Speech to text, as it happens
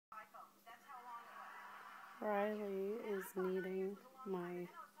Riley is needing my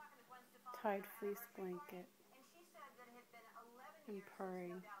Tide fleece blanket and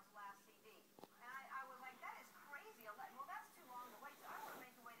purring.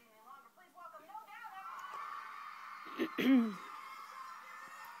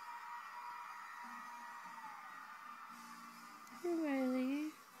 Hey Riley,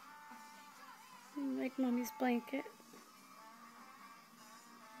 you like Mommy's blanket?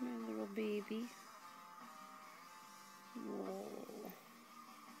 My little baby. Whoa.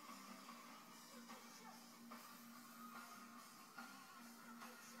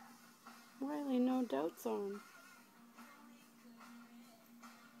 Riley, no doubts on.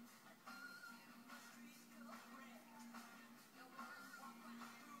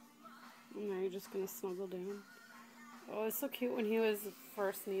 And now you're just gonna snuggle down. Oh, it's so cute when he was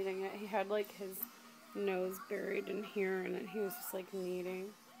first kneading it. He had like his nose buried in here and then he was just like kneading.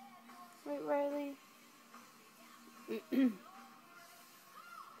 Right, Riley?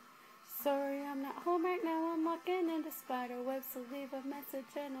 Sorry, I'm not home right now. I'm walking into spider web, so leave a message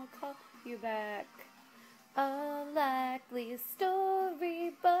and I'll call you back. A likely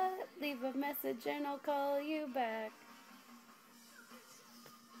story, but leave a message and I'll call you back.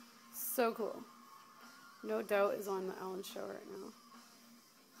 So cool. No Doubt is on the Ellen Show right now.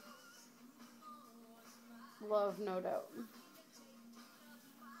 Love No Doubt.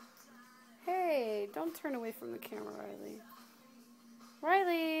 Hey, don't turn away from the camera, Riley.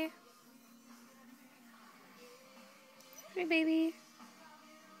 Riley! Hey, baby.